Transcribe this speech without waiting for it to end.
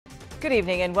Good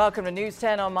evening and welcome to News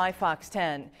 10 on My Fox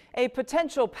 10. A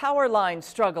potential power line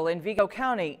struggle in Vigo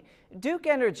County. Duke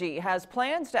Energy has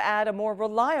plans to add a more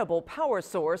reliable power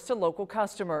source to local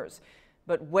customers.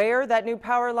 But where that new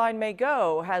power line may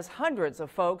go has hundreds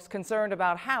of folks concerned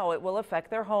about how it will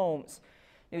affect their homes.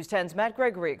 News 10's Matt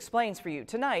Gregory explains for you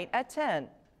tonight at 10.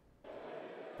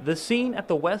 The scene at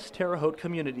the West Terre Haute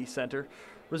Community Center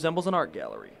resembles an art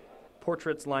gallery.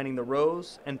 Portraits lining the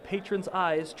rows and patrons'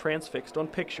 eyes transfixed on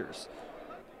pictures.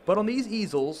 But on these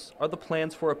easels are the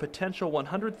plans for a potential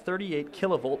 138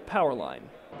 kilovolt power line.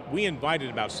 We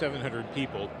invited about 700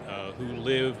 people who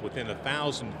live within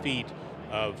 1,000 feet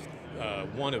of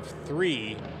one of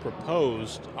three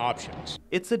proposed options.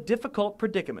 It's a difficult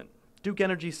predicament. Duke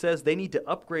Energy says they need to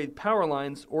upgrade power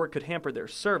lines or it could hamper their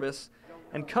service,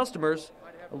 and customers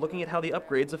are looking at how the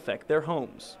upgrades affect their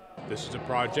homes. This is a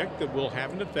project that will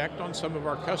have an effect on some of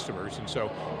our customers, and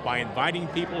so by inviting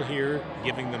people here,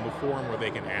 giving them a forum where they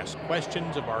can ask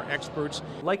questions of our experts.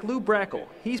 Like Lou Brackle,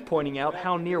 he's pointing out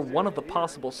how near one of the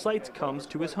possible sites comes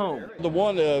to his home. The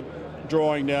one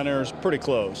drawing down there is pretty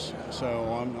close, so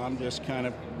I'm just kind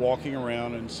of walking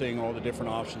around and seeing all the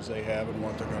different options they have and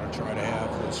what they're going to try to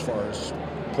have as far as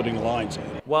putting the lines in.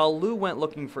 While Lou went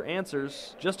looking for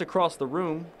answers, just across the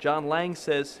room, John Lang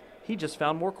says he just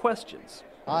found more questions.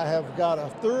 I have got a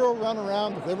thorough run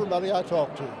around with everybody I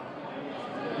talk to.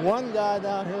 One guy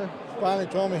down here finally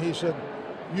told me, he said,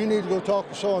 "You need to go talk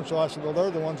to so-and-so." I said, "Well, they're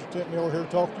the ones that sent me over here to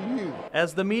talk to you."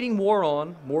 As the meeting wore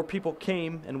on, more people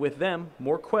came, and with them,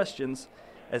 more questions,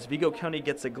 as Vigo County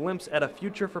gets a glimpse at a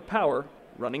future for power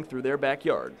running through their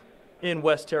backyard. In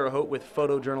West Terre Haute with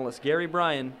photojournalist Gary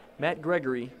Bryan, Matt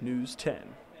Gregory, News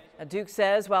 10. Duke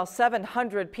says while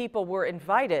 700 people were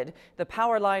invited, the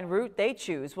power line route they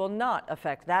choose will not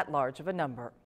affect that large of a number.